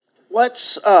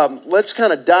let's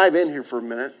kind of dive in here for a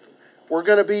minute. We're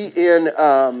going to be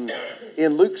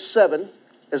in Luke 7,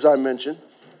 as I mentioned.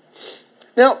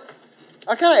 Now,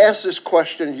 I kind of asked this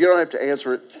question. You don't have to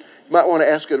answer it. You might want to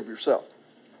ask it of yourself.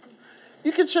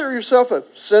 You consider yourself a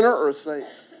sinner or a saint?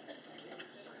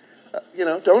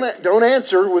 Don't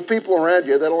answer with people around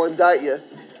you. That'll indict you.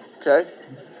 Okay?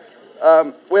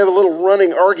 We have a little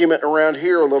running argument around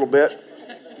here a little bit.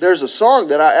 There's a song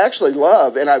that I actually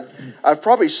love, and I've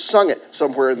probably sung it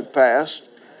somewhere in the past,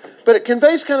 but it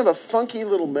conveys kind of a funky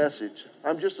little message.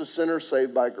 I'm just a sinner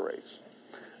saved by grace.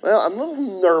 Well, I'm a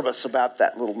little nervous about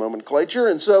that little nomenclature,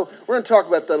 and so we're going to talk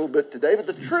about that a little bit today. But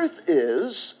the truth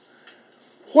is,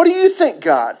 what do you think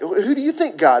God, who do you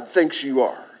think God thinks you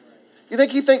are? You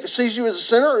think he sees you as a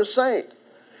sinner or a saint?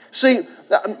 See,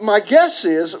 my guess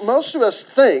is most of us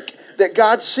think that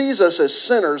God sees us as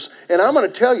sinners, and I'm going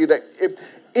to tell you that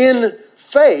in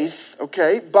faith,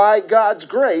 okay, by God's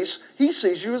grace, he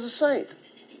sees you as a saint.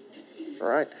 All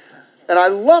right? And I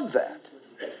love that.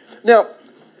 Now,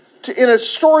 in a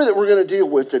story that we're going to deal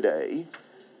with today,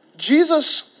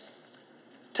 Jesus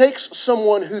takes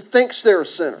someone who thinks they're a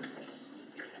sinner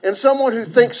and someone who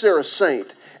thinks they're a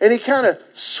saint, and he kind of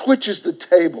switches the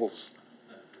tables.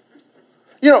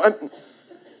 You know,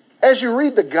 as you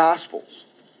read the Gospels,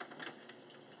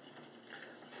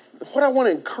 what I want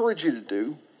to encourage you to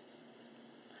do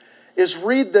is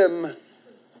read them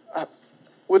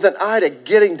with an eye to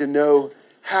getting to know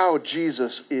how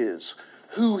Jesus is,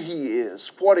 who he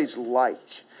is, what he's like.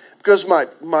 Because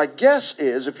my guess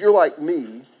is, if you're like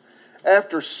me,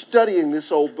 after studying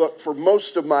this old book for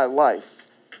most of my life,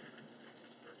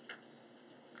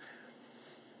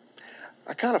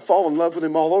 I kind of fall in love with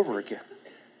him all over again.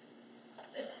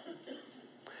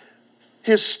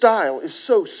 His style is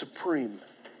so supreme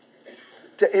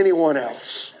to anyone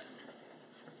else.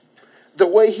 The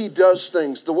way he does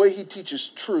things, the way he teaches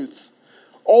truth,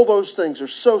 all those things are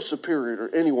so superior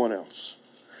to anyone else.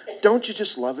 Don't you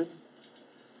just love him?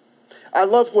 I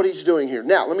love what he's doing here.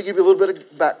 Now, let me give you a little bit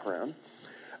of background.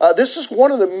 This is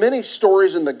one of the many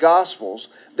stories in the Gospels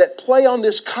that play on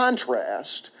this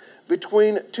contrast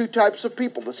between two types of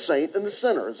people, the saint and the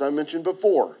sinner, as I mentioned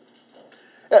before.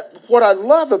 What I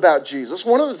love about Jesus,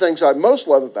 one of the things I most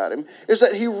love about him, is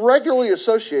that he regularly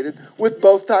associated with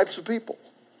both types of people.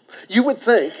 You would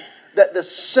think that the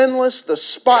sinless, the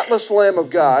spotless Lamb of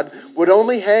God would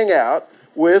only hang out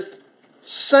with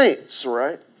saints,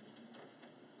 right?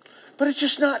 But it's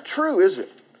just not true, is it?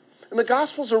 And the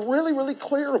Gospels are really, really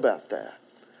clear about that.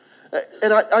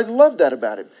 And I love that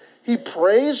about him. He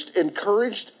praised,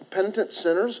 encouraged penitent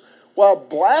sinners while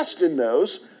blasting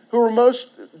those who were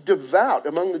most devout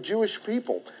among the Jewish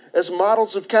people as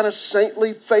models of kind of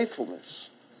saintly faithfulness.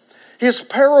 His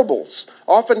parables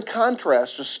often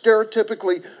contrast a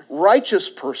stereotypically righteous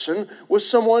person with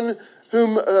someone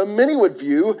whom many would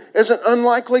view as an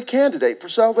unlikely candidate for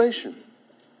salvation.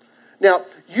 Now,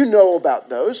 you know about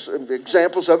those.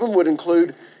 Examples of them would include,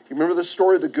 you remember the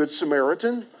story of the Good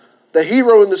Samaritan? The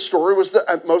hero in the story was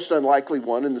the most unlikely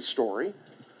one in the story.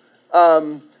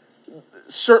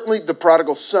 Certainly the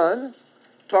prodigal son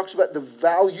talks about the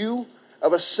value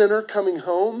of a sinner coming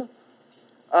home.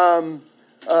 I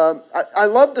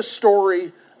love the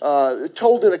story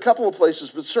told in a couple of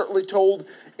places, but certainly told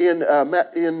in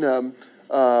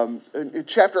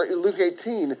chapter Luke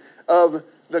 18 of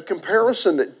the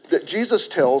comparison that Jesus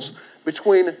tells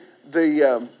between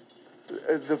the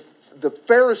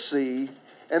Pharisee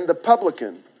and the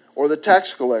publican or the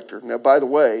tax collector. Now, by the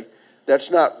way,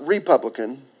 that's not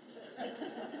Republican.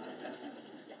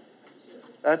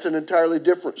 That's an entirely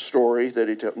different story that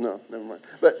he tells. No, never mind.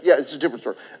 But yeah, it's a different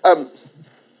story.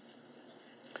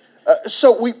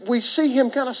 So we see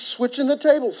him kind of switching the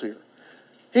tables here.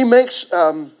 He makes,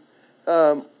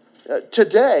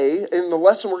 today, in the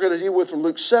lesson we're going to deal with from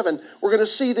Luke 7, we're going to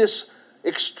see this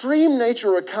extreme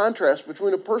nature of a contrast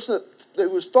between a person that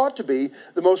was thought to be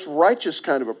the most righteous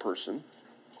kind of a person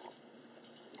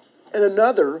and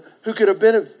another who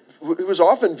who was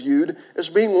often viewed as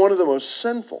being one of the most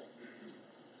sinful.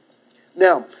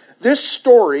 Now, this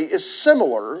story is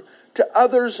similar to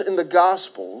others in the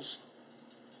Gospels,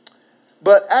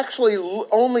 but actually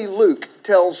only Luke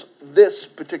tells this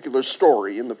particular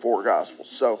story in the four Gospels.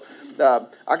 So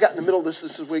I got in the middle of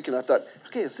this week and I thought,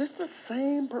 okay, is this the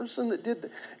same person that did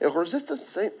that? Or is this the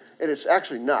same? And it's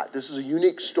actually not. This is a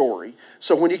unique story.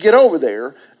 So when you get over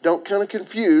there, don't kind of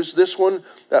confuse this one.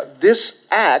 This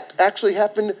act actually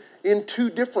happened in two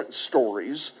different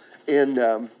stories in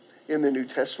the New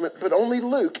Testament, but only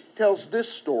Luke tells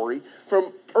this story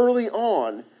from early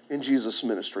on in Jesus'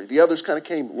 ministry. The others kind of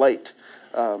came late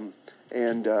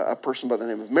And a person by the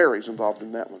name of Mary is involved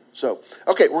in that one. So,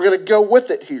 okay, we're going to go with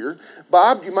it here.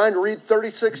 Bob, do you mind to read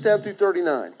 36 down through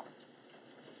 39?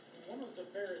 One of the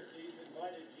Pharisees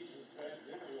invited Jesus to have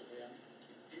dinner with him.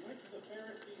 He went to the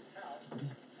Pharisee's house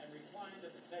and reclined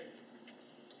at the table.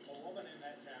 A woman in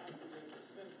that town who lived a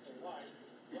sinful life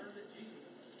learned that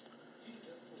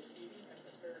Jesus was eating at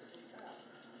the Pharisee's house.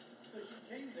 So she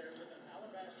came there with an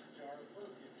alabaster jar of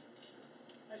perfume.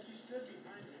 As she stood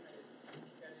behind him at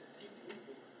his feet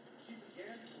weeping, she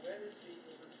began to wet his feet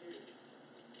with her tears.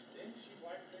 Then she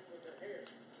wiped them with her hair,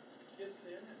 kissed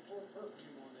them, and poured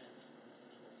perfume on them.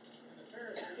 And the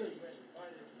Pharisee who had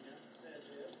invited him said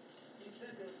this. He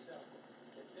said to himself,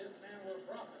 if this man were a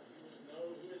prophet, he would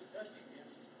know who is touching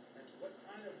him and what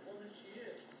kind of woman she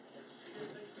is, for she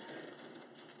is a sinner.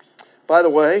 By the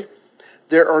way,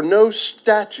 there are no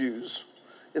statues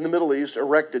in the Middle East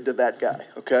erected to that guy,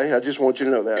 okay? I just want you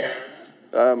to know that.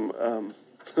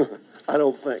 I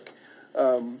don't think.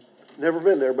 Never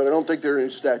been there, but I don't think there are any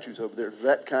statues over there.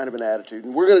 That kind of an attitude.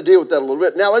 And we're going to deal with that a little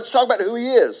bit. Now, let's talk about who he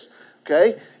is,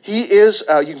 okay? He is,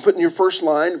 you can put in your first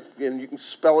line, and you can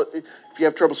spell it. If you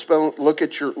have trouble spelling it, look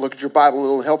at your Bible, and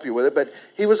it'll help you with it. But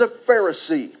he was a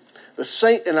Pharisee. The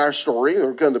saint in our story,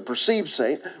 or kind of the perceived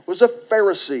saint, was a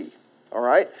Pharisee. All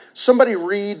right? Somebody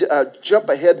jump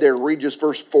ahead there and read just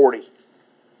verse 40. It's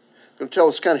going to tell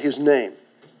us kind of his name.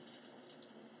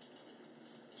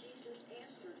 Jesus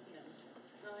answered him,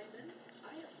 Simon,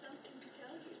 I have something to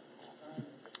tell you.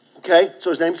 Okay?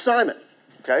 So his name's Simon.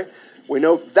 Okay? We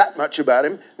know that much about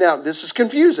him. Now, this is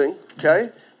confusing. Okay?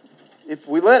 If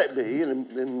we let it be,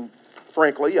 and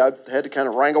frankly, I had to kind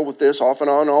of wrangle with this off and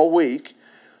on all week.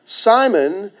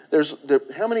 Simon,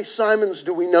 how many Simons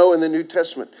do we know in the New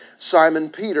Testament? Simon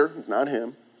Peter, not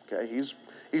him. Okay, he's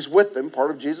with them, part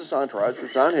of Jesus' entourage,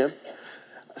 but not him.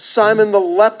 Simon the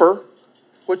leper,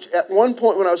 which at one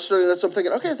point when I was studying this, I'm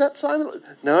thinking, okay, is that Simon?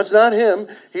 No, it's not him.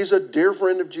 He's a dear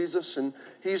friend of Jesus, and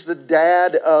he's the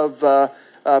dad of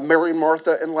Mary,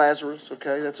 Martha, and Lazarus.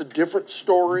 Okay, that's a different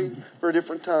story for a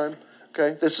different time.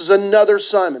 Okay, this is another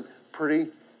Simon,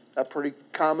 a pretty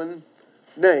common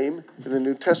name in the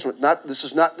New Testament. This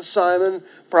is not the Simon,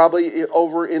 probably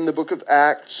over in the book of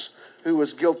Acts, who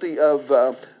was guilty of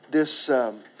this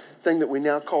thing that we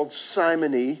now call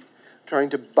simony, trying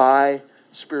to buy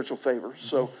spiritual favor.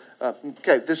 So,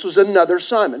 okay, this was another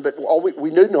Simon, but all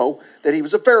we do know that he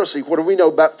was a Pharisee. What do we know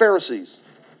about Pharisees?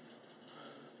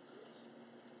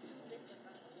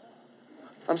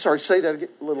 I'm sorry, say that again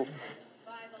a little.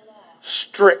 By the law.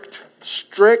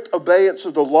 Strict obeyance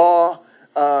of the law.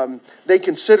 They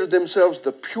considered themselves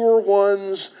the pure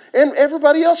ones, and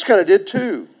everybody else kind of did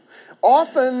too.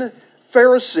 Often,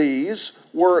 Pharisees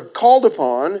were called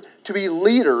upon to be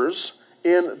leaders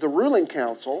in the ruling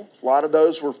council. A lot of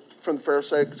those were from the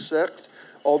Pharisaic sect.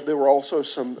 There were also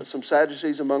some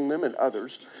Sadducees among them and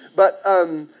others. But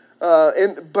in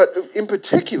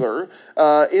particular,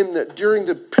 during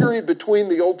the period between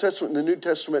the Old Testament and the New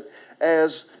Testament,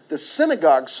 as the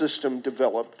synagogue system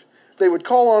developed, they would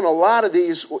call on a lot of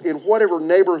these in whatever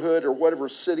neighborhood or whatever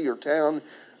city or town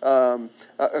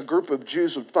a group of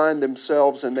Jews would find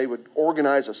themselves, and they would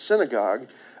organize a synagogue.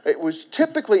 It was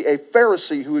typically a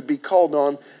Pharisee who would be called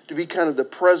on to be kind of the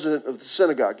president of the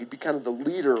synagogue. He'd be kind of the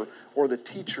leader or the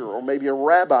teacher or maybe a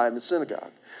rabbi in the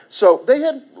synagogue. So they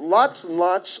had lots and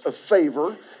lots of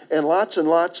favor and lots of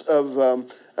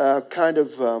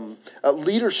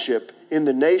leadership in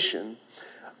the nation.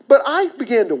 But I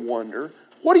began to wonder,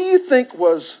 what do you think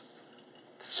was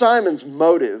Simon's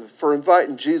motive for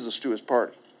inviting Jesus to his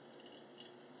party?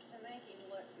 To make him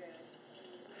look good.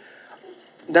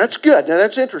 That's good. Now,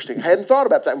 that's interesting. I hadn't thought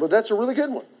about that, but that's a really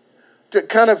good one. To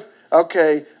kind of,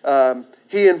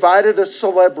 he invited a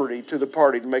celebrity to the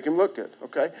party to make him look good,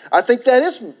 okay? I think that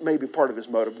is maybe part of his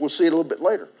motive. We'll see it a little bit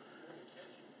later.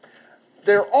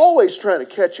 They're always trying to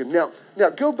catch him. Now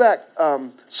go back.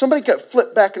 Somebody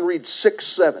flip back and read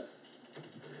 6-7.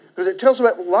 Because it tells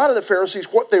about a lot of the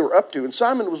Pharisees, what they were up to. And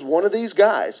Simon was one of these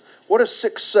guys. What does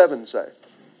 6-7 say?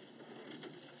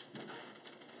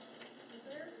 The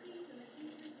Pharisees and the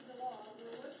teachers of the law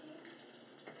were looking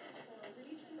for a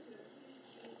reason to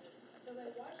accuse Jesus. So they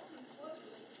watched him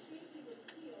closely to see if he would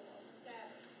heal on the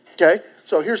Sabbath. Okay,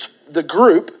 so here's the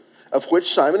group of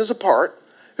which Simon is a part,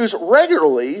 who's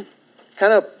regularly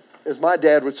kind of, as my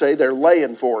dad would say, they're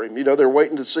laying for him. You know, they're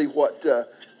waiting to see what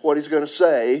he's going to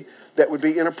say that would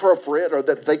be inappropriate or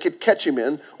that they could catch him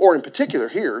in, or in particular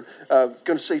here, going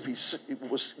to see if he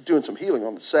was doing some healing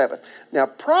on the Sabbath. Now,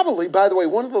 probably, by the way,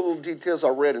 one of the little details I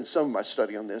read in some of my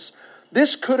study on this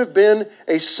could have been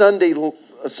a Sunday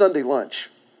lunch.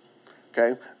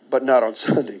 Okay, but not on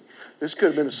Sunday. This could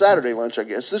have been a Saturday lunch, I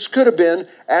guess. This could have been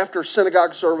after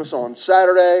synagogue service on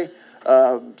Saturday.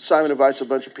 Simon invites a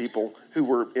bunch of people who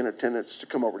were in attendance to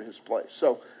come over to his place.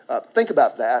 So think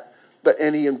about that.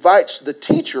 And he invites the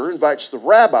teacher, invites the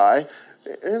rabbi.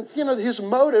 And, his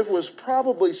motive was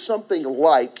probably something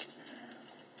like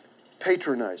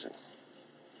patronizing.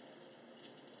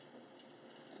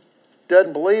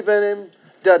 Doesn't believe in him,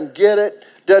 doesn't get it,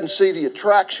 doesn't see the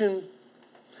attraction.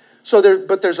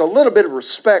 But there's a little bit of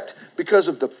respect because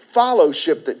of the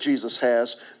fellowship that Jesus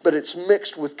has, but it's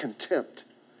mixed with contempt.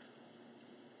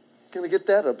 Can we get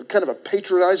that? A kind of a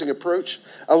patronizing approach.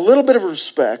 A little bit of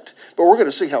respect, but we're going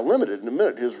to see how limited in a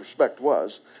minute his respect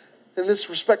was. And this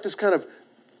respect is kind of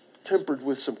tempered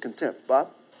with some contempt. Bob?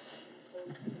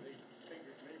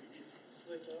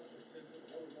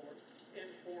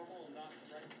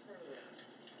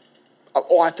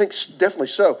 Oh, I think definitely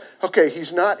so. Okay,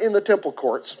 he's not in the temple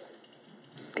courts.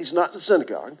 He's not in the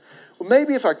synagogue. Well,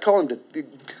 maybe if I call him to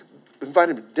invite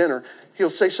him to dinner, he'll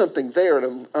say something there at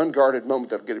an unguarded moment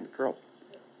that'll get him in trouble.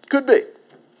 Could be.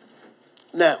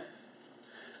 Now,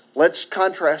 let's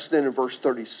contrast then in verse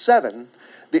 37,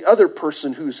 the other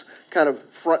person who's kind of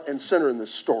front and center in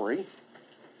this story,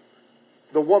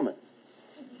 the woman.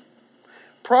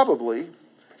 Probably,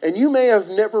 and you may have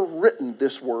never written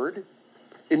this word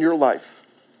in your life.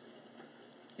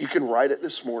 You can write it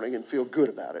this morning and feel good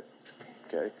about it.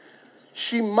 Okay?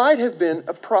 She might have been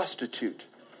a prostitute.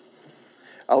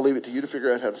 I'll leave it to you to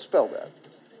figure out how to spell that.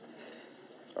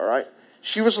 All right?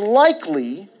 She was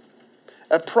likely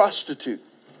a prostitute.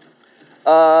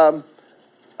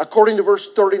 According to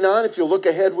verse 39, if you'll look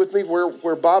ahead with me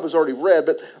where Bob has already read,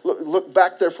 but look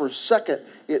back there for a second,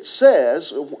 it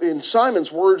says, in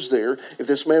Simon's words there, if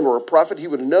this man were a prophet, he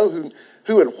would know who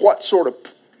and what sort of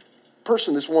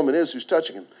person this woman is who's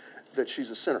touching him, that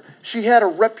she's a sinner. She had a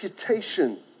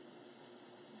reputation.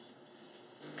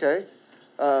 Okay?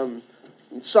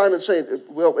 Simon's saying,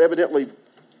 well, evidently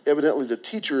the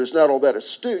teacher is not all that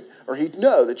astute, or he'd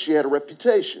know that she had a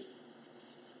reputation.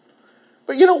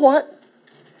 But you know what?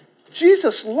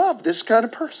 Jesus loved this kind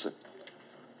of person.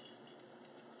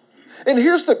 And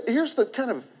here's the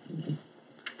kind of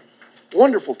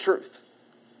wonderful truth.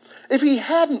 If he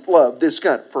hadn't loved this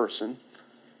kind of person,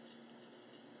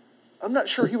 I'm not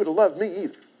sure he would have loved me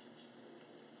either.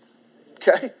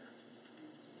 Okay?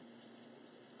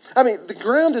 I mean, the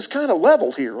ground is kind of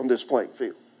level here on this playing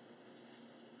field.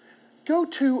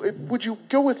 Would you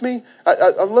go with me?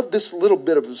 I love this little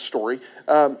bit of a story.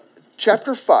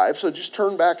 Chapter 5, so just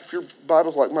turn back, if your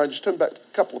Bible's like mine, just turn back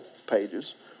a couple of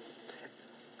pages.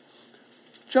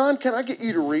 John, can I get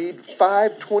you to read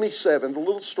 5:27, the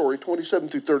little story, 27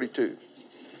 through 32?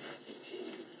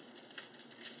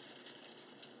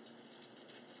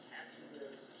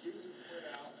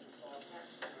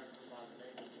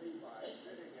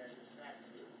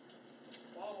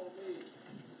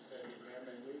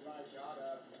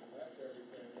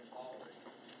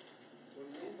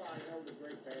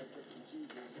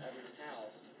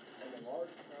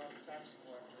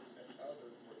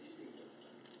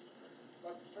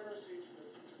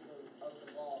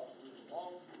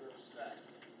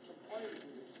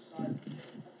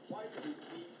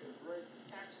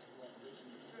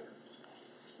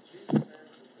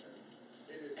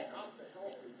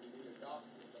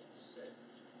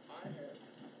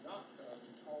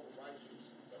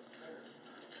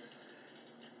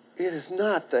 It is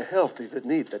not the healthy that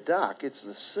need the doc, it's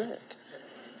the sick.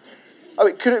 I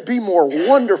mean, could it be more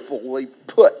wonderfully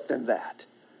put than that?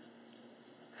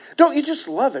 Don't you just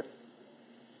love it?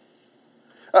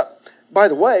 By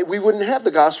the way, we wouldn't have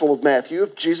the Gospel of Matthew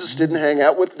if Jesus didn't hang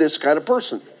out with this kind of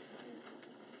person.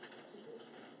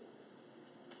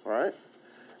 All right?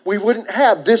 We wouldn't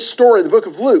have this story in the book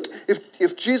of Luke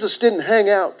if Jesus didn't hang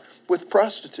out with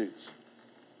prostitutes.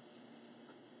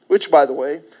 Which, by the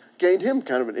way, gained him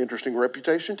kind of an interesting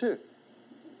reputation too.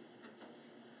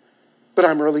 But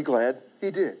I'm really glad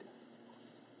he did.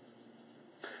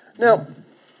 Now,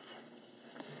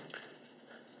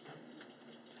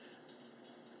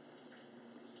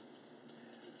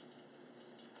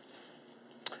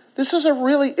 this is a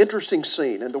really interesting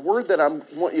scene, and the word that I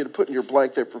want you to put in your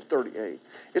blank there for 38,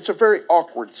 it's a very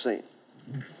awkward scene.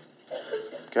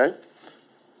 Okay?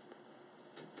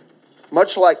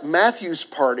 Much like Matthew's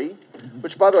party,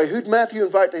 which, by the way, who'd Matthew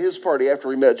invite to his party after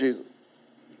he met Jesus?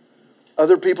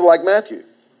 Other people like Matthew,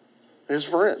 his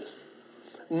friends.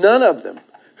 None of them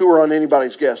who were on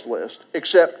anybody's guest list,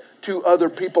 except two other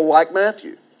people like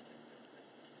Matthew.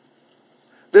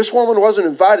 This woman wasn't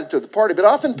invited to the party, but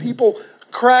often people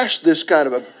crash this kind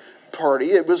of a party.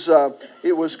 It was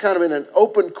kind of in an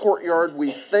open courtyard,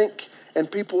 we think, And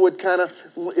people would kind of,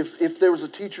 if there was a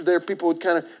teacher there, people would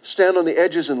kind of stand on the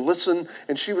edges and listen.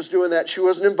 And she was doing that. She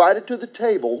wasn't invited to the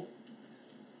table,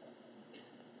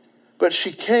 but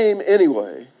she came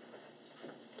anyway.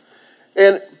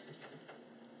 And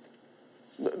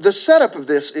the setup of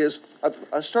this is,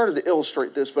 I started to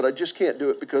illustrate this, but I just can't do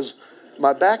it because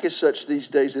my back is such these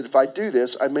days that if I do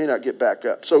this, I may not get back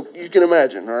up. So you can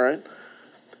imagine, all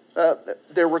right?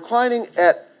 They're reclining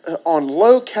on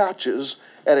low couches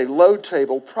at a low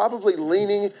table, probably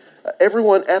leaning,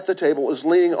 everyone at the table is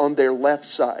leaning on their left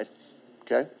side.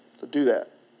 Okay? So do that.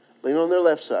 Lean on their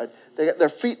left side. They got their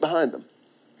feet behind them.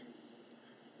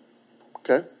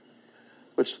 Okay?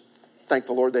 Which, thank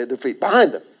the Lord, they had their feet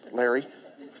behind them, Larry.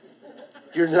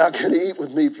 You're not going to eat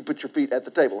with me if you put your feet at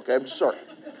the table, okay? I'm sorry.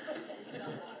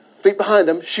 Feet behind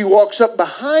them. She walks up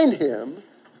behind him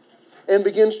and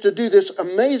begins to do this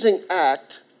amazing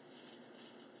act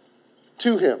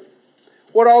to him.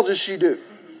 What all does she do?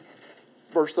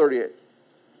 Verse 38.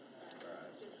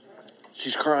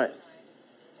 She's crying.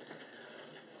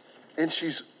 And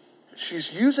she's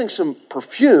using some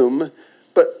perfume,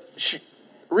 but she's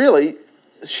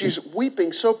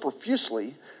weeping so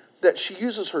profusely that she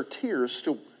uses her tears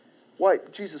to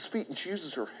wipe Jesus' feet, and she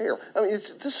uses her hair. I mean,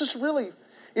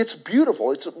 it's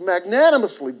beautiful. It's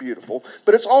magnanimously beautiful,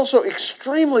 but it's also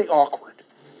extremely awkward.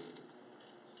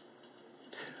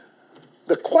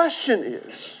 The question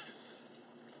is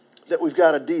that we've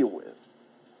got to deal with.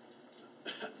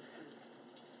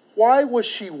 Why was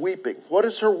she weeping? What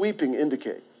does her weeping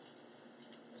indicate?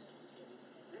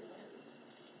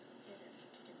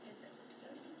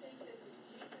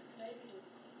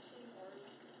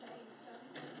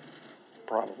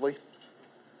 Probably.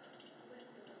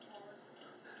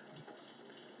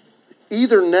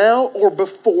 Either now or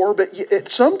before, but at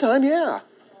some time, yeah.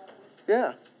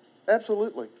 Yeah,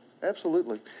 absolutely.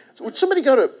 Absolutely. So would somebody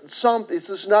go to Psalm, this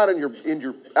is not in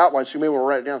your outline, so you may want to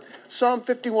write it down. Psalm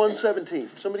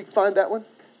 51:17. Somebody find that one?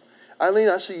 Eileen,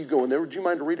 I see you going there. Would you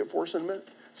mind to read it for us in a minute?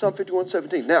 Psalm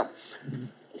 51:17. Now,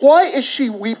 why is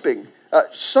she weeping?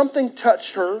 Something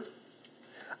touched her.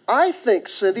 I think,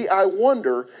 Cindy, I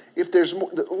wonder if there's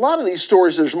more, a lot of these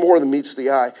stories, there's more than meets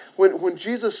the eye. When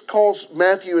Jesus calls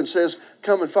Matthew and says,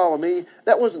 "Come and follow me,"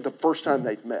 that wasn't the first time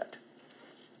they'd met.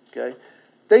 Okay?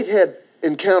 They'd had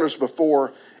encounters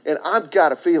before, and I've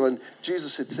got a feeling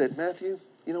Jesus had said, "Matthew,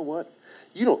 you know what?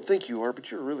 You don't think you are, but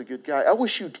you're a really good guy. I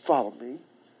wish you'd follow me."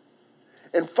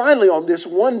 And finally, on this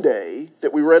one day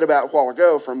that we read about a while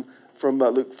ago from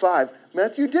Luke 5,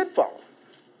 Matthew did follow.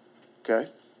 Okay?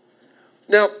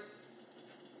 Now,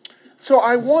 so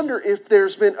I wonder if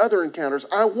there's been other encounters.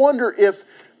 I wonder if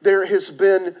there has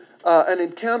been an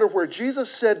encounter where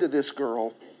Jesus said to this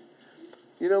girl,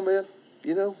 "You know, man,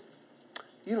 you don't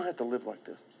have to live like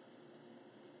this.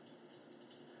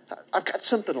 I've got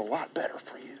something a lot better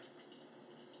for you."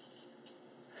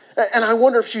 And I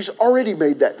wonder if she's already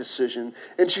made that decision,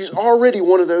 and she's already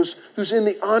one of those who's in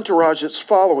the entourage that's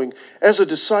following as a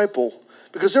disciple.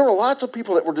 Because there were lots of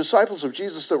people that were disciples of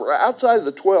Jesus that were outside of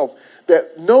the 12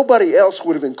 that nobody else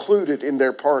would have included in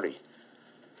their party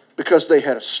because they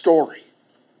had a story.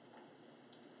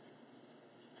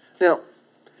 Now,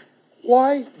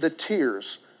 why the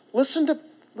tears? Listen to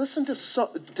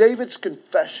David's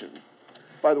confession.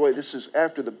 By the way, this is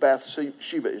after the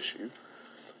Bathsheba issue.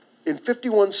 In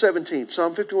 51:17,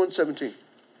 Psalm 51:17.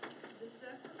 The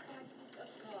sacrifices of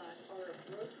God are a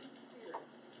broken spirit,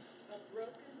 a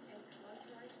broken and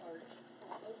contrite heart.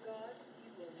 O God, you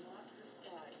will not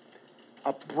despise.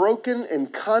 A broken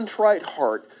and contrite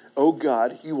heart, O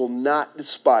God, you will not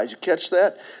despise. You catch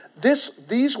that?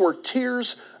 These were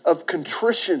tears of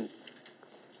contrition.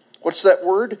 What's that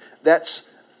word? That's,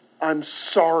 I'm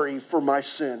sorry for my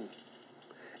sin.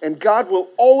 And God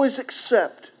will always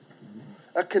accept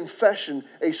a confession,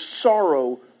 a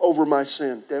sorrow over my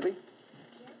sin. Debbie? Is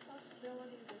there a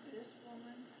possibility that this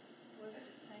woman was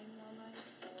the same woman,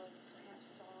 or perhaps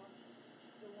saw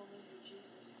the woman who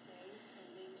Jesus saved from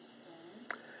being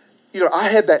stoned? I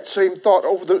had that same thought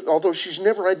although she's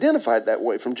never identified that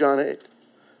way from John 8.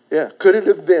 Yeah, could it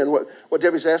have been, what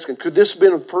Debbie's asking, could this have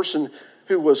been a person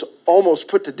who was almost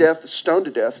put to death, stoned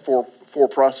to death for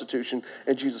prostitution,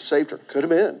 and Jesus saved her? Could have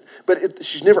been. But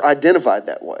she's never identified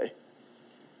that way.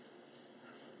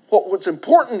 What's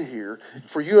important here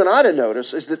for you and I to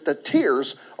notice is that the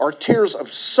tears are tears of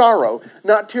sorrow,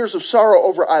 not tears of sorrow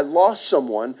over I lost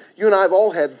someone. You and I have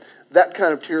all had that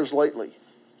kind of tears lately.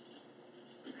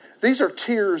 These are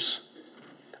tears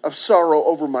of sorrow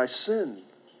over my sin.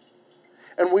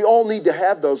 And we all need to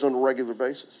have those on a regular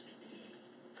basis.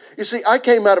 You see, I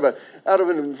came out of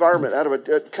an environment, out of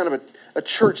a kind of a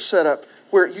church setup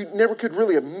where you never could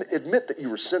really admit that you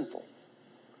were sinful.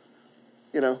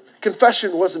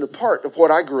 Confession wasn't a part of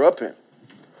what I grew up in.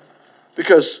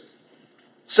 Because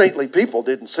saintly people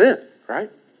didn't sin, right?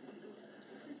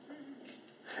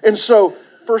 And so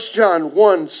 1 John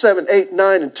 1, 7, 8,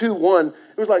 9, and 2, 1,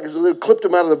 it was like they clipped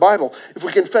them out of the Bible. If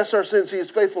we confess our sins, he is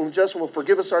faithful and just and will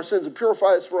forgive us our sins and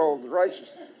purify us for all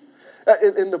righteousness.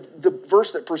 In the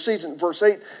verse that precedes in verse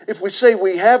 8, if we say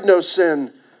we have no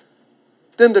sin,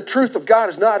 then the truth of God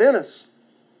is not in us.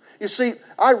 You see,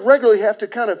 I regularly have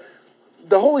to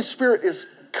the Holy Spirit is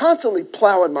constantly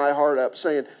plowing my heart up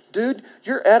saying, dude,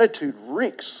 your attitude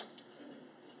reeks.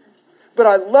 But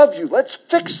I love you. Let's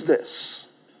fix this.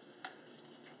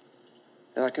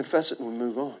 And I confess it and we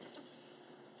move on.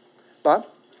 Bob?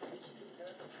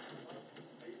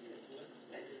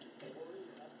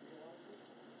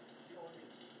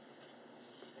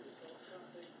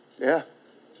 Yeah.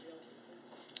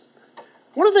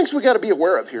 One of the things we got to be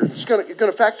aware of here, it's going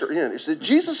to factor in, is that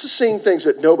Jesus is seeing things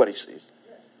that nobody sees.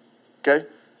 Okay?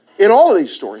 In all of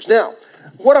these stories. Now,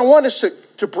 what I want is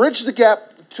to bridge the gap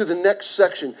to the next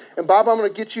section. And Bob, I'm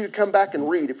going to get you to come back and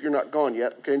read if you're not gone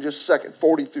yet. Okay, in just a second,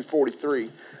 40 through 43.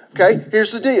 Okay,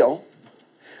 here's the deal.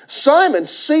 Simon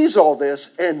sees all this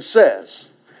and says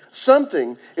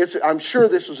something. I'm sure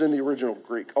this was in the original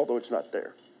Greek, although it's not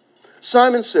there.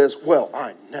 Simon says, well,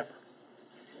 I never.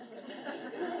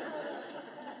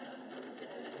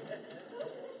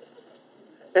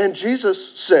 And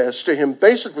Jesus says to him,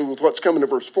 basically with what's coming to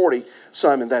verse 40,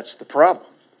 Simon, that's the problem.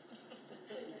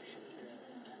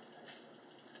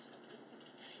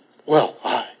 Well,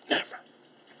 I never.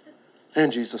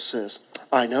 And Jesus says,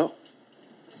 I know.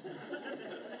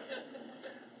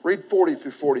 Read 40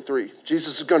 through 43.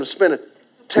 Jesus is going to spin a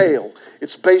tale.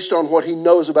 It's based on what he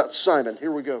knows about Simon.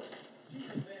 Here we go.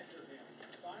 Jesus answered him,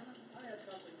 Simon, I have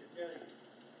something to tell you.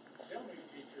 Tell me,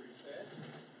 teacher, he said.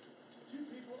 Two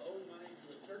people owed money to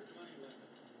a certain money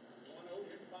lender. One owed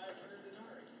him 500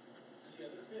 denarii, the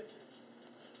other 50.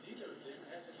 Neither of them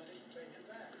had the money to pay him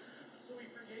back. So he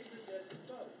forgave the debts of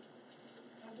both.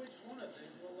 Now which one of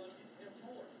them will love him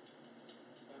more?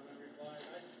 Simon replied,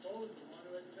 I suppose the one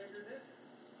who had the bigger debt.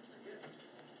 Forgive him.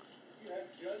 You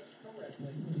have judged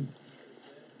correctly.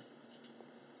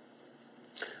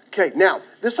 Okay, now,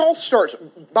 this all starts.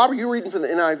 Bob, are you reading from the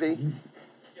NIV?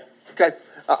 Yeah. Okay,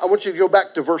 I want you to go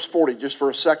back to verse 40 just for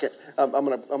a second. I'm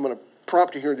going to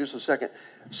prompt you here in just a second.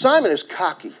 Simon is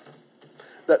cocky.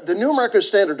 The New American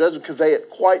Standard doesn't convey it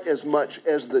quite as much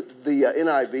as the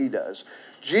NIV does.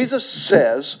 Jesus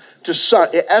says to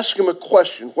Simon, ask him a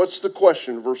question. What's the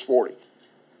question, verse 40?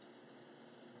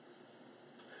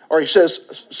 Or he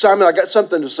says, Simon, I got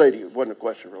something to say to you. It wasn't a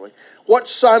question, really.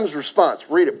 What's Simon's response?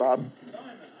 Read it, Bob. Simon,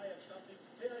 I have something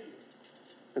to tell you.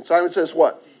 And Simon says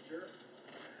what? Teacher.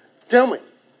 Tell me.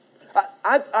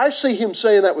 I see him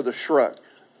saying that with a shrug.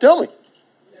 Tell me.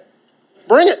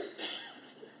 Bring it.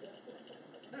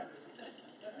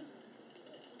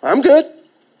 I'm good.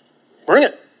 Bring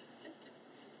it.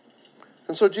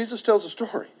 And so Jesus tells a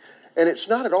story. And it's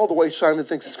not at all the way Simon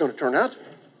thinks it's going to turn out.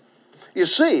 You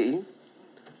see,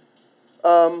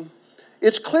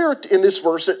 it's clear in this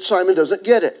verse that Simon doesn't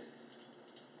get it.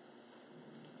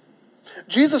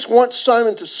 Jesus wants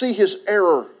Simon to see his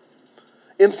error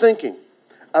in thinking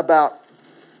about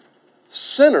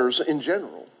sinners in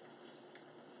general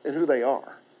and who they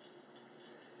are,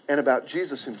 and about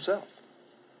Jesus himself.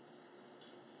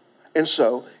 And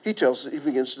so he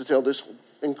begins to tell this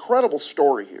incredible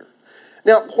story here.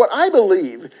 Now, what I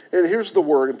believe, and here's the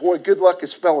word, and boy, good luck at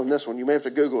spelling this one. You may have to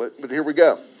Google it, but here we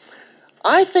go.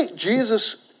 I think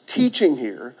Jesus' teaching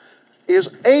here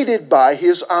is aided by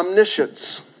his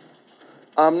omniscience.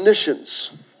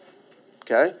 Omniscience.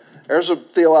 Okay? There's a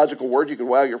theological word you can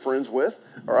wow your friends with.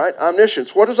 All right?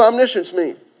 Omniscience. What does omniscience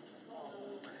mean?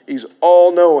 He's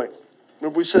all-knowing.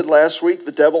 Remember we said last week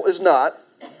the devil is not,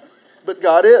 but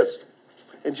God is.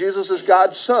 And Jesus, as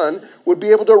God's son, would be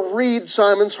able to read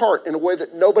Simon's heart in a way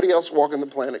that nobody else walking the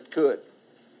planet could.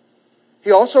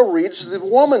 He also reads the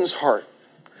woman's heart.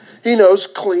 He knows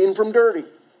clean from dirty.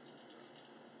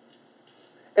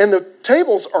 And the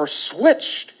tables are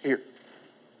switched here.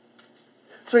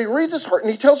 So he reads his heart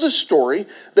and he tells his story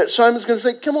that Simon's going to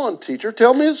say, come on, teacher,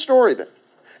 tell me the story then.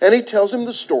 And he tells him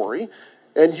the story,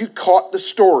 and you caught the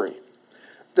story.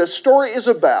 The story is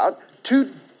about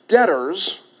two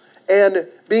debtors and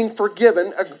being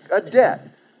forgiven a debt.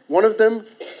 One of them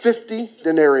 50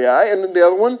 denarii and the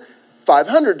other one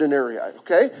 500 denarii,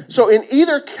 okay? So in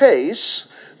either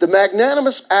case, the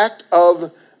magnanimous act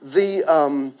of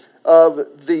the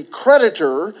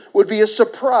creditor would be a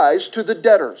surprise to the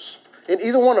debtors. In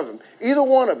either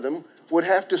one of them would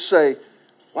have to say,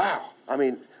 wow, I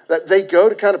mean, that they go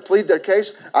to kind of plead their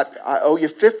case. I owe you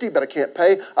 50, but I can't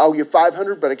pay. I owe you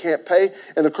 500, but I can't pay.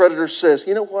 And the creditor says,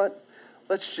 you know what?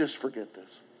 Let's just forget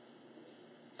this.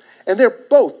 And they're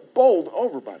both bowled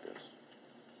over by this.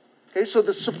 Okay, so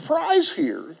the surprise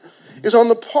here is on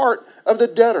the part of the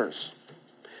debtors.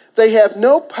 They have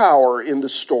no power in the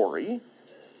story.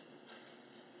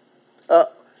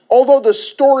 Although the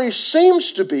story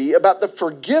seems to be about the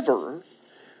forgiver,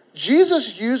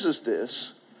 Jesus uses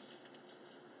this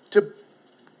to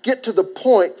get to the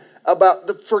point about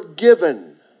the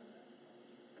forgiven.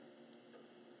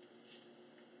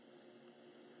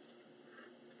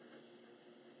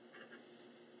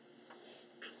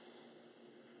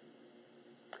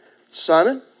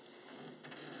 Simon,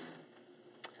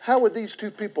 how would these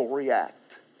two people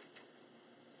react?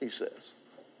 He says.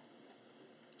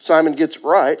 Simon gets it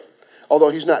right, although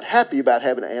he's not happy about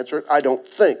having to answer it, I don't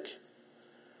think.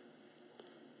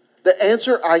 The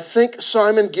answer, I think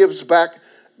Simon gives back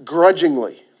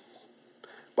grudgingly.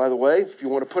 By the way, if you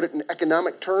want to put it in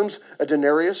economic terms, a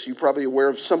denarius, you're probably aware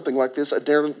of something like this. A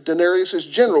denarius is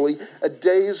generally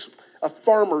a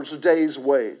farmer's day's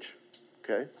wage.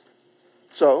 Okay?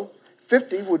 So,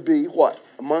 50 would be what?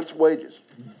 A month's wages.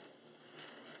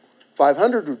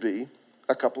 500 would be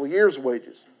a couple of years'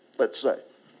 wages, let's say.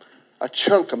 A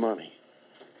chunk of money.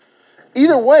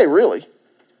 Either way, really.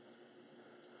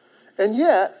 And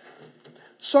yet,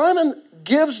 Simon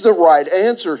gives the right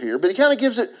answer here, but he kind of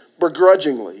gives it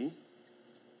begrudgingly.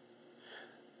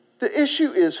 The issue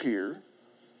is here,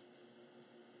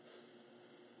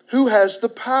 who has the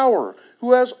power?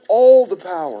 Who has all the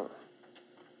power?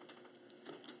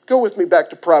 Go with me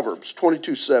back to Proverbs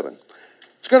 22:7.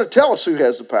 It's going to tell us who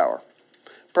has the power.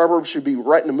 Proverbs should be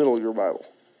right in the middle of your Bible.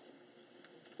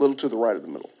 A little to the right of the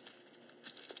middle.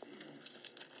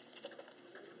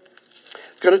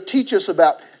 It's going to teach us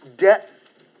about debt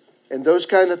and those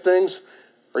kind of things.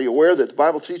 Are you aware that the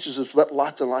Bible teaches us about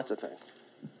lots and lots of things?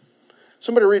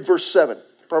 Somebody read verse 7.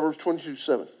 Proverbs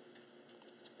 22:7.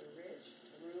 The rich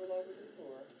rule over the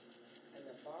poor, and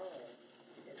the borrower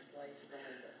is slave to the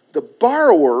lender. The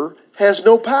borrower has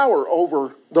no power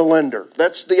over the lender.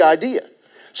 That's the idea.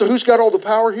 So who's got all the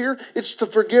power here? It's the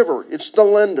forgiver. It's the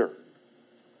lender.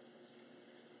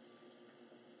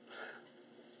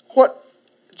 What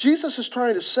Jesus is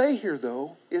trying to say here,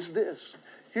 though, is this.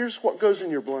 Here's what goes in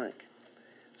your blank.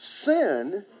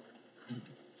 Sin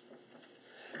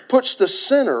puts the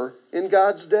sinner in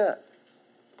God's debt.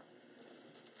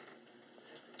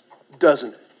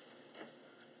 Doesn't it?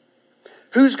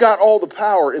 Who's got all the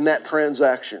power in that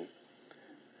transaction?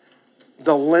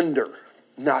 The lender,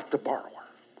 not the borrower.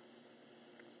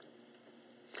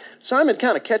 Simon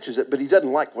kind of catches it, but he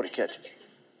doesn't like what he catches.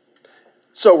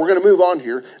 So we're going to move on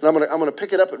here, and I'm going to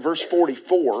pick it up at verse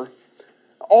 44.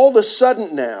 All of a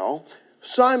sudden now,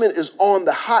 Simon is on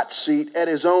the hot seat at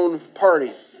his own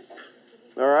party.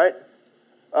 All right?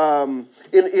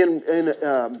 In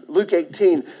Luke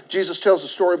 18, Jesus tells a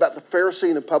story about the Pharisee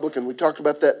and the publican. We talked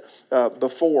about that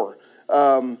before.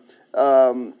 I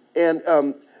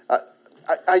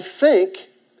think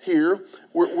here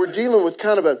we're dealing with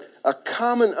kind of a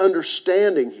common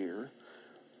understanding here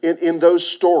in those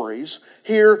stories.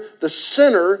 Here, the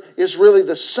sinner is really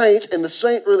the saint, and the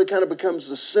saint really kind of becomes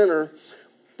the sinner.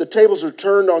 The tables are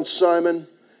turned on Simon,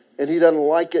 and he doesn't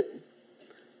like it.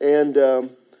 And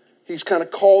he's kind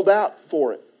of called out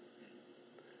for it.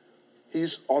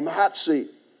 He's on the hot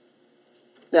seat.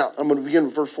 Now, I'm going to begin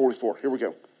with verse 44. Here we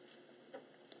go.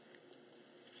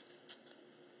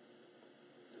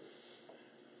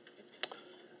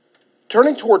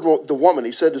 Turning toward the woman,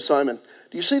 he said to Simon,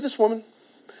 "Do you see this woman?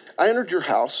 I entered your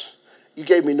house. You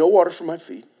gave me no water for my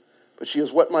feet, but she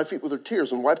has wet my feet with her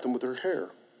tears and wiped them with her hair.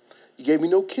 You gave me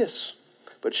no kiss,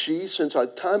 but she, since the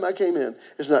time I came in,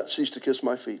 has not ceased to kiss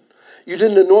my feet. You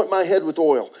didn't anoint my head with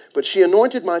oil, but she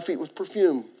anointed my feet with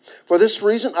perfume. For this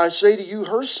reason I say to you,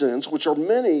 her sins, which are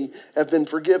many, have been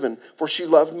forgiven, for she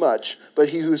loved much, but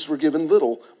he who is forgiven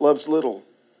little loves little."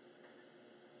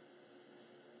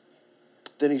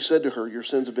 Then he said to her, "Your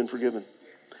sins have been forgiven."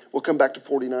 We'll come back to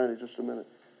 49 in just a minute.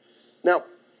 Now,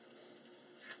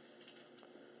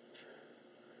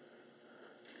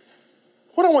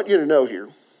 what I want you to know here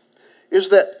is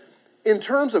that in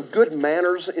terms of good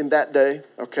manners in that day,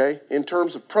 okay, in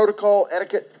terms of protocol,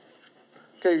 etiquette,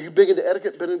 okay, are you big into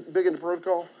etiquette, big into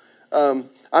protocol? I'm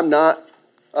not,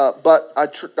 but I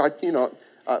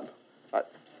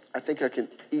think I can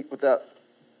eat without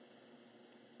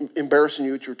embarrassing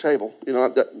you at your table,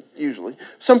 usually.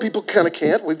 Some people kind of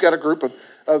can't. We've got a group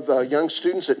of young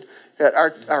students at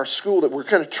our school that we're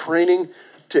kind of training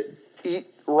to eat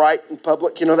right in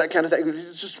public, that kind of thing.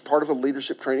 It's just part of a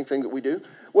leadership training thing that we do.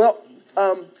 Well,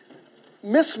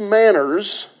 Miss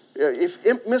Manners,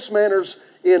 if Miss Manners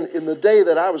in the day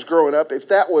that I was growing up, if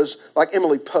that was like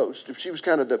Emily Post, if she was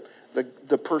kind of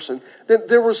the person, then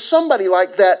there was somebody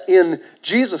like that in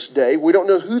Jesus' day. We don't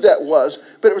know who that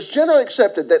was, but it was generally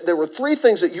accepted that there were 3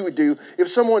 things that you would do if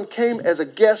someone came as a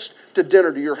guest to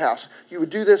dinner to your house. You would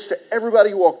do this to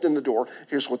everybody who walked in the door.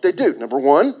 Here's what they do. Number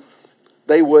 1,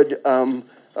 they would,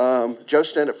 Joe,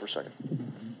 stand up for a second.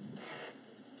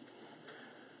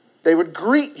 They would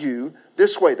greet you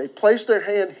this way. They'd place their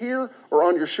hand here or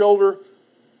on your shoulder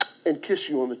and kiss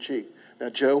you on the cheek. Now,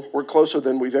 Joe, we're closer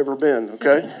than we've ever been,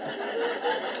 okay?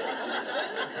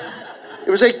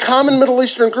 It was a common Middle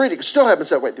Eastern greeting. It still happens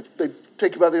that way. They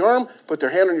take you by the arm, put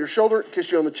their hand on your shoulder,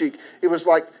 kiss you on the cheek. It was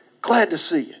like, glad to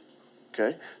see you,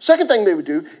 okay? Second thing they would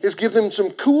do is give them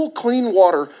some cool, clean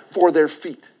water for their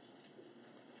feet.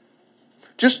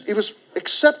 It was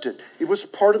accepted. It was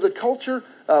part of the culture.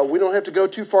 We don't have to go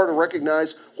too far to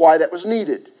recognize why that was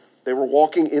needed. They were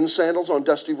walking in sandals on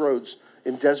dusty roads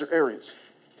in desert areas.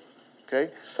 Okay.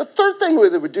 The third thing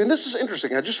they would do, and this is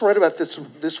interesting, I just read about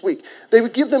this week. They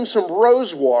would give them some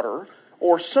rose water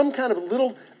or some kind of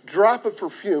little drop of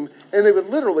perfume, and they would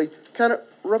literally kind of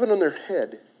rub it on their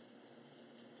head.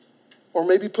 Or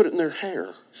maybe put it in their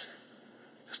hair.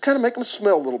 Just kind of make them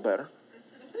smell a little better.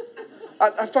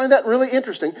 I find that really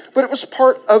interesting, but it was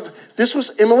this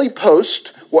was Emily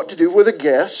Post, what to do with a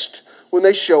guest when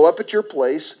they show up at your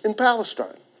place in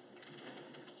Palestine.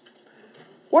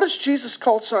 What does Jesus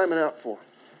call Simon out for?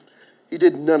 He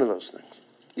did none of those things.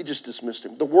 He just dismissed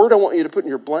him. The word I want you to put in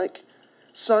your blank,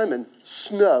 Simon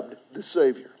snubbed the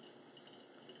Savior.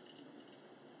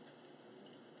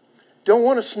 Don't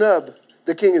want to snub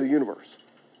the King of the universe.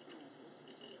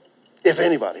 If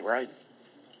anybody, right?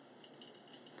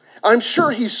 I'm sure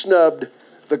he snubbed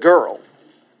the girl.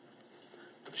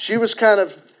 She was kind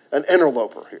of an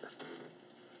interloper here.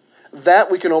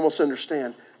 That we can almost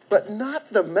understand. But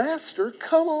not the master.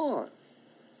 Come on.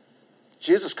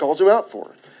 Jesus calls him out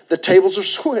for it. The tables are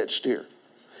switched here.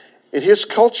 In his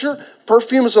culture,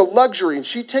 perfume is a luxury, and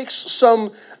she takes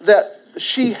some that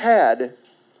she had,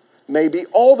 maybe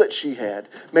all that she had.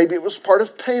 Maybe it was part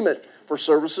of payment for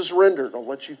services rendered. I'll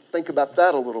let you think about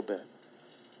that a little bit.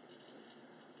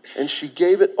 And she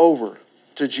gave it over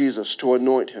to Jesus to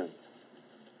anoint him.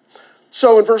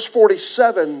 So in verse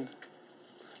 47,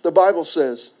 the Bible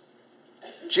says,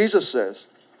 Jesus says,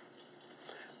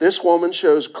 this woman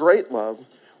shows great love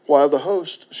while the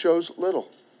host shows little.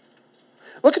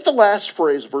 Look at the last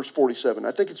phrase of verse 47.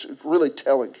 I think it's really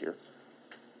telling here.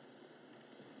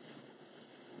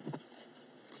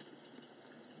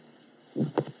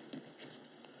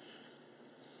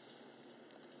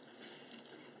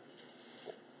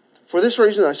 For this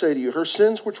reason I say to you, her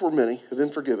sins, which were many, have been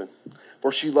forgiven,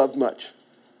 for she loved much.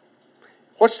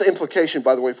 What's the implication,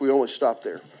 by the way, if we only stop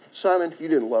there? Simon, you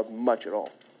didn't love much at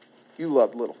all. You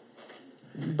loved little.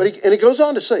 But he goes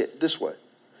on to say it this way.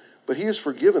 But he who's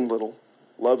forgiven little,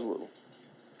 loves little.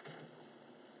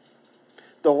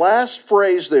 The last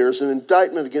phrase there is an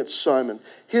indictment against Simon.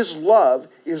 His love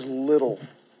is little.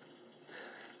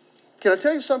 Can I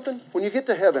tell you something? When you get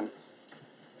to heaven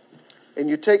and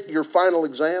you take your final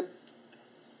exam,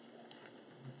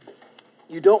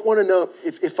 you don't want to know,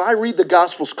 if I read the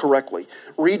Gospels correctly,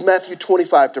 read Matthew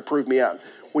 25 to prove me out.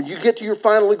 When you get to your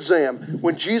final exam,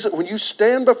 when you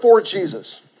stand before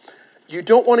Jesus, you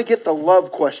don't want to get the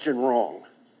love question wrong.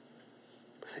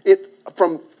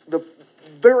 From the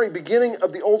very beginning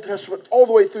of the Old Testament all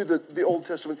the way through the Old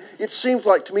Testament, it seems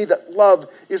like to me that love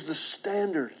is the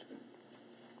standard.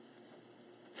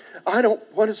 I don't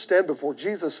want to stand before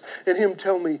Jesus and him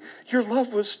tell me, your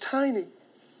love was tiny.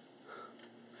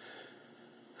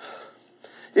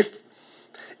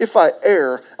 If I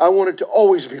err, I want it to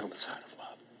always be on the side of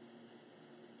love.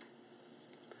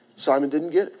 Simon didn't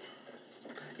get it.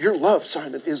 Your love,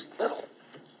 Simon, is little.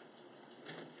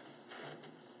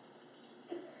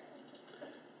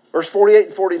 Verse 48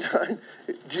 and 49,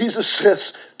 Jesus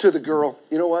says to the girl,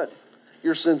 you know what?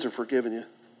 Your sins are forgiven you.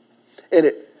 And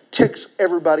it ticks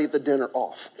everybody at the dinner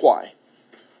off. Why?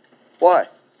 Why?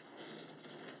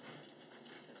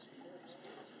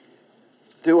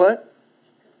 Do what?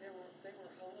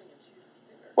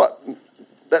 Well,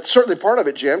 that's certainly part of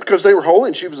it, Jim, because they were holy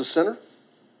and she was a sinner.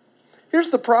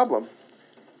 Here's the problem.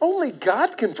 Only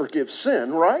God can forgive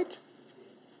sin, right?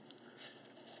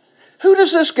 Who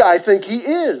does this guy think he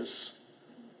is?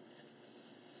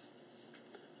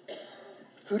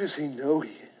 Who does he know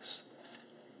he is?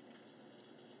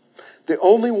 The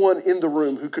only one in the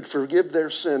room who could forgive their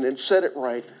sin and set it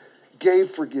right gave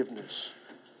forgiveness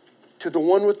to the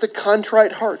one with the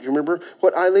contrite heart. You remember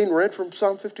what Eileen read from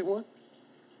Psalm 51?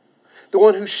 The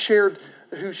one who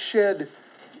shed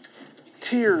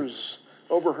tears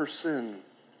over her sin.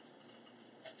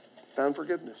 Found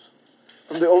forgiveness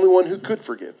from the only one who could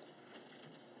forgive.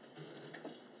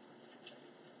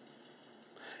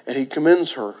 And he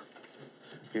commends her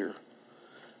here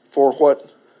for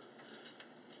what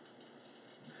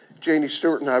Janie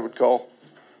Stewart and I would call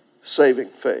saving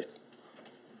faith.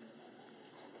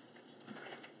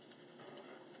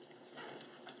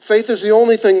 Faith is the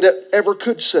only thing that ever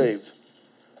could save.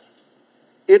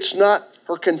 It's not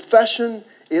her confession.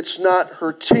 It's not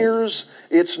her tears.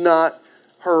 It's not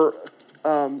her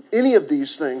any of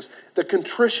these things. The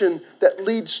contrition that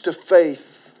leads to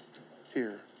faith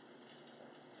here.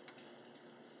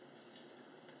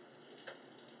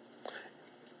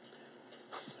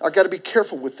 I've got to be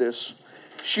careful with this.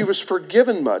 She was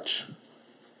forgiven much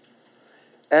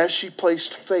as she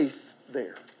placed faith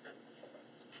there.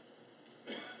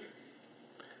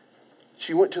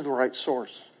 She went to the right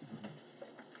source.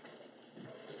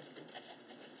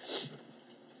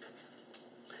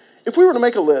 If we were to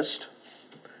make a list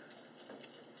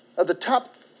of the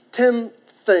top 10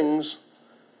 things,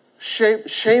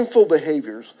 shameful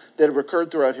behaviors that have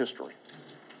occurred throughout history,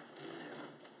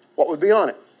 what would be on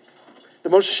it? The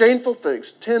most shameful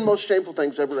things, 10 most shameful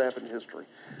things ever happened in history.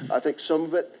 I think some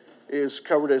of it is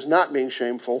covered as not being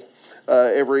shameful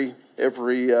every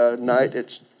night.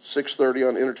 It's 6:30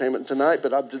 on Entertainment Tonight,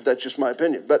 but that's just my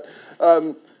opinion. But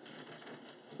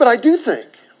I do think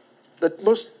the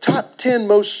top 10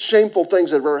 most shameful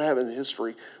things that have ever happened in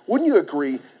history, wouldn't you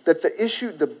agree that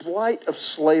the blight of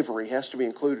slavery has to be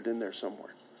included in there somewhere?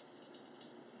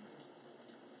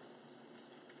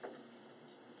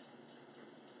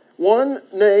 One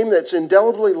name that's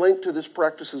indelibly linked to this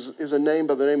practice is a name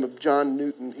by the name of John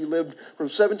Newton. He lived from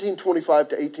 1725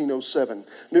 to 1807.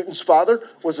 Newton's father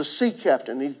was a sea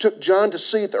captain. He took John to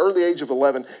sea at the early age of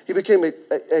 11. He became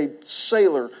a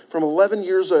sailor from 11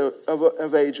 years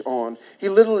of age on. He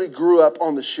literally grew up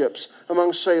on the ships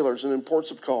among sailors and in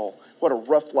ports of call. What a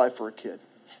rough life for a kid.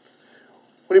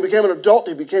 When he became an adult,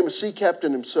 he became a sea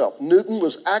captain himself. Newton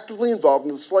was actively involved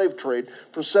in the slave trade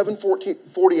from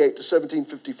 1748 to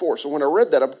 1754. So when I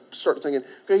read that, I started thinking,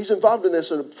 okay, he's involved in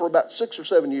this for about 6 or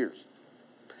 7 years.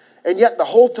 And yet the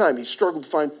whole time he struggled to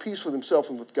find peace with himself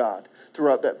and with God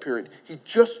throughout that period. It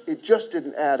just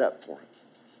didn't add up for him.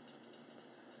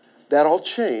 That all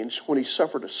changed when he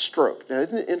suffered a stroke. Now,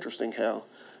 isn't it interesting how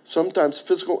sometimes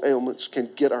physical ailments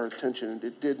can get our attention, and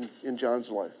it did in John's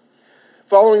life.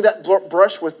 Following that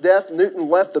brush with death, Newton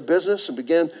left the business and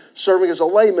began serving as a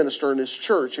lay minister in his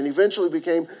church, and eventually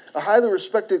became a highly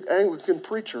respected Anglican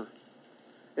preacher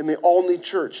in the Olney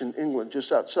Church in England,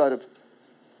 just outside of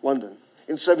London.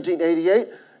 In 1788,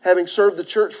 having served the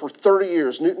church for 30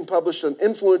 years, Newton published an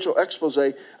influential expose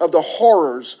of the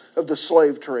horrors of the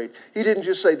slave trade. He didn't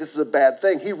just say this is a bad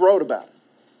thing, he wrote about it.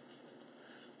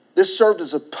 This served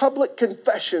as a public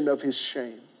confession of his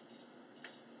shame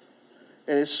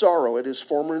and his sorrow at his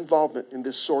former involvement in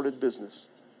this sordid business.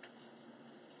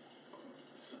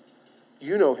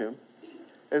 You know him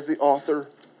as the author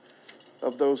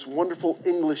of those wonderful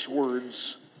English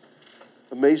words,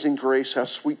 "Amazing grace, how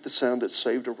sweet the sound that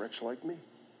saved a wretch like me."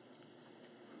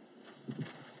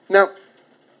 Now,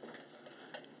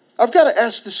 I've got to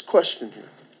ask this question here.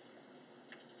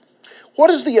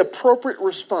 What is the appropriate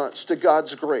response to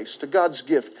God's grace, to God's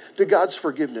gift, to God's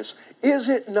forgiveness? Is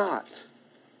it not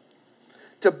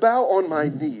to bow on my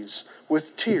knees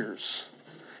with tears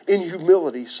in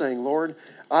humility, saying, Lord,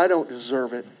 I don't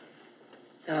deserve it,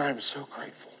 and I'm so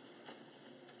grateful?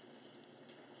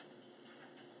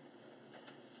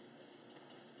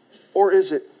 Or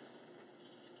is it,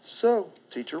 so,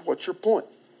 teacher, what's your point?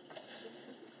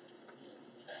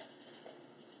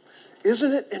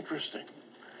 Isn't it interesting?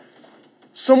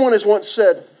 Someone has once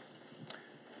said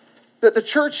that the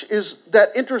church is that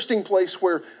interesting place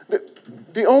where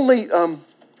the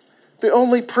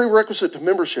only prerequisite to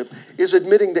membership is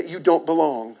admitting that you don't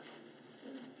belong.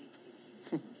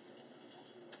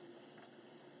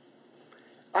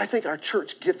 I think our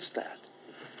church gets that.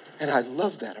 And I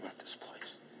love that about this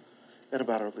place and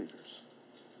about our leaders.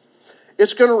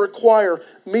 It's going to require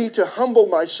me to humble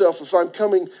myself if I'm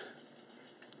coming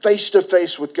face to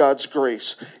face with God's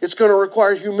grace. It's going to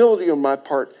require humility on my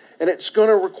part, and it's going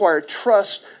to require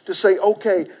trust to say,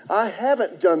 okay, I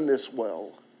haven't done this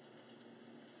well,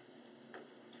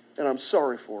 and I'm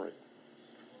sorry for it.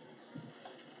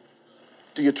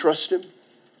 Do you trust him?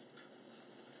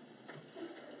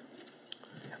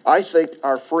 I think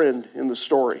our friend in the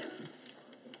story,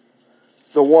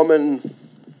 the woman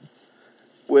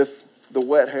with the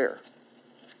wet hair,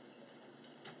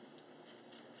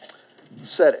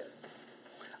 said it.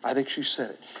 I think she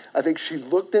said it. I think she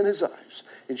looked in his eyes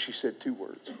and she said 2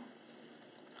 words.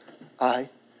 I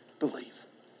believe.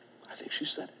 I think she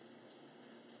said it.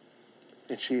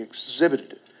 And she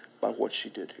exhibited it by what she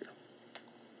did here.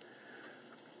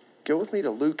 Go with me to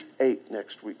Luke 8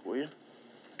 next week, will you?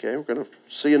 Okay, we're going to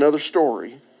see another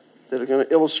story that are going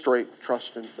to illustrate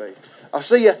trust and faith. I'll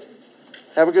see you.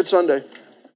 Have a good Sunday.